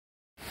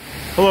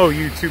Hello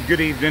YouTube, good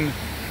evening.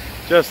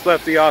 Just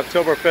left the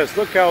Oktoberfest.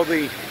 Look how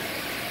the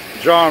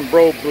John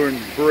Roebling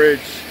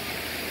Bridge,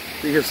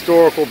 the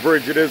historical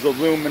bridge it is,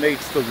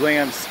 illuminates the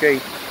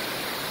landscape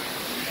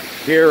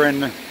here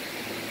in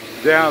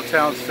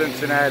downtown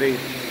Cincinnati.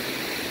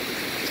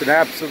 It's an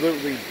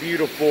absolutely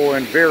beautiful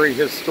and very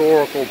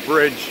historical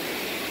bridge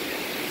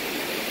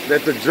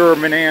that the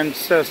German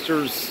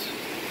ancestors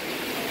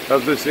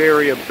of this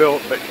area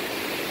built, but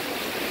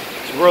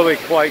it's really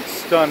quite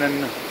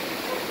stunning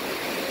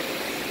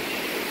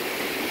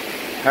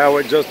how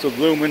it just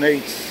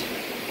illuminates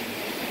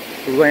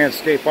the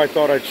landscape. I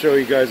thought I'd show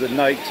you guys a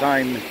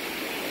nighttime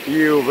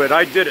view, but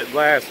I did it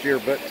last year,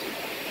 but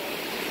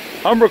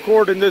I'm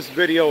recording this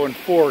video in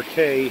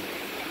 4K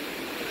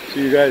so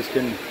you guys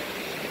can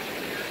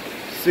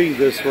see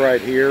this right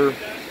here.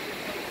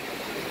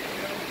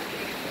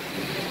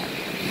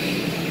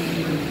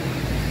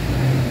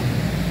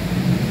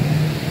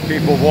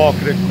 People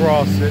walking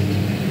across it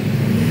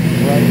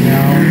right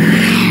now.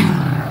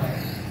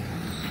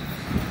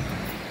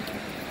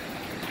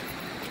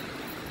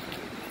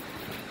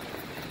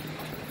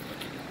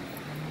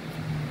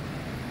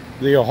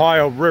 The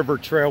Ohio River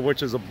Trail,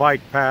 which is a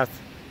bike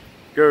path,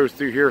 goes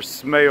through here.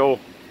 Smale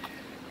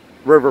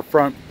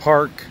Riverfront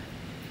Park,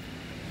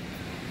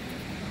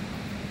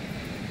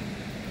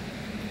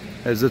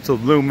 as it's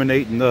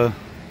illuminating the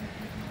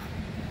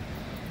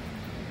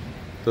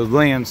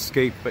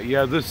landscape. But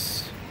yeah,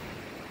 this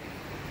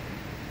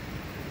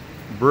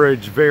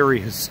bridge, very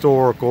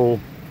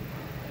historical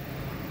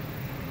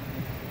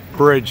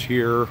bridge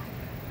here.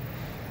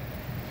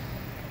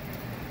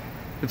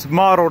 It's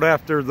modeled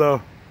after the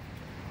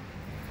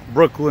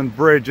Brooklyn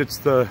Bridge.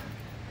 So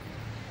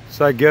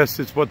I guess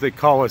it's what they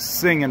call a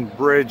singing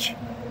bridge.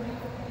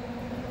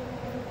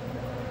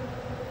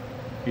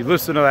 You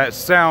listen to that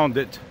sound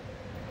it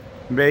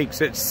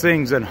makes, it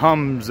sings and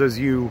hums as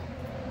you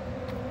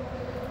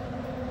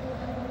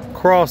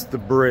cross the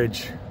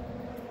bridge.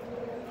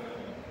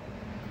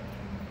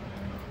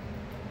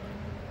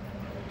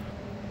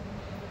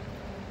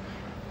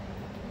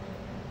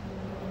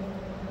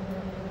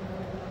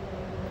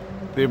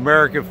 The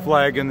American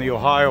flag and the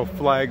Ohio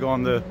flag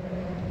on the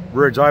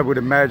bridge. I would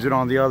imagine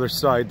on the other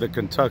side the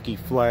Kentucky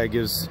flag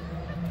is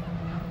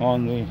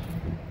on the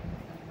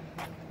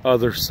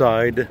other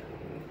side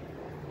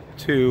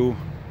too.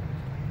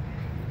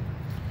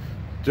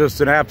 Just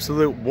an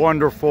absolute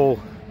wonderful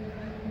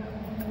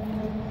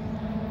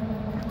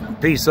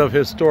piece of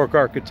historic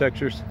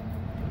architecture.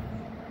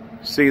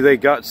 See, they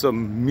got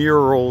some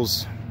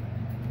murals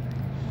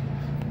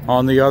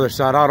on the other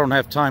side. I don't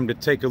have time to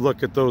take a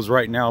look at those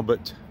right now,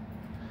 but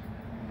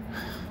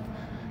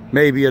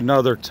maybe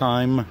another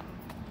time.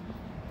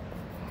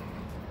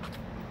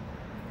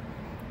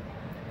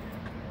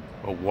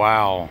 Oh,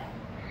 wow.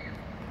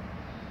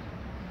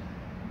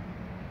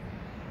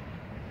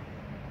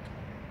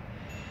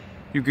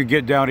 You could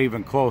get down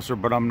even closer,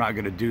 but I'm not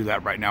going to do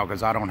that right now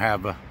because I don't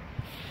have the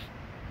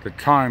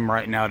time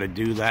right now to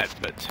do that.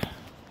 But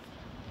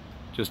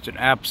just an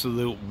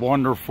absolute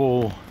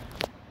wonderful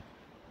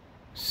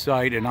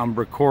sight, and I'm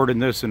recording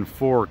this in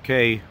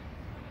 4K.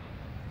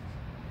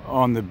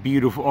 On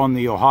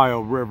the Ohio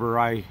River.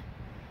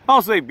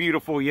 I'll say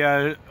beautiful,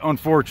 yeah.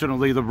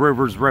 Unfortunately, the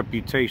river's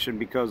reputation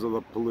because of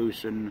the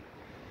pollution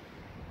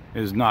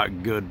is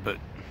not good, but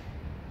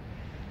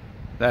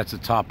that's a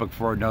topic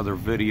for another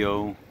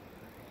video.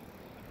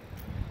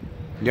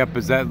 Yep,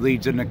 as that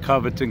leads into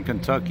Covington,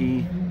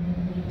 Kentucky,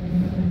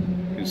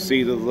 you can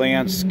see the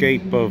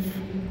landscape of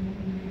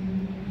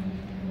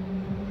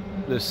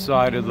this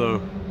side of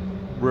the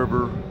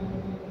river.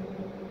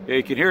 Yeah,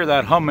 you can hear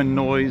that humming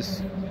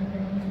noise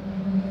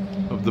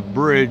of the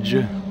bridge.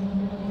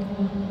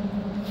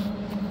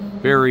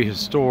 Very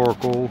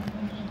historical.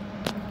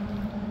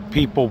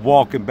 People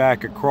walking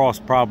back across,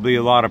 probably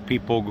a lot of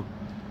people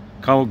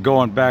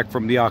going back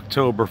from the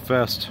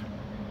Oktoberfest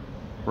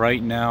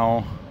right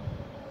now.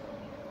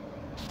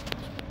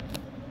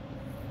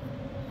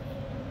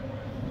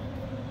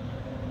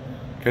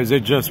 Because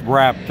it just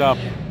wrapped up.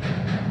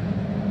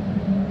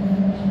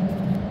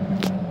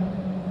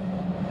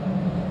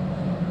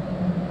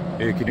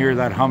 You can hear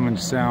that humming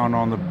sound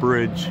on the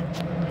bridge.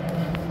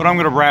 But I'm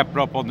going to wrap it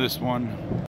up on this one.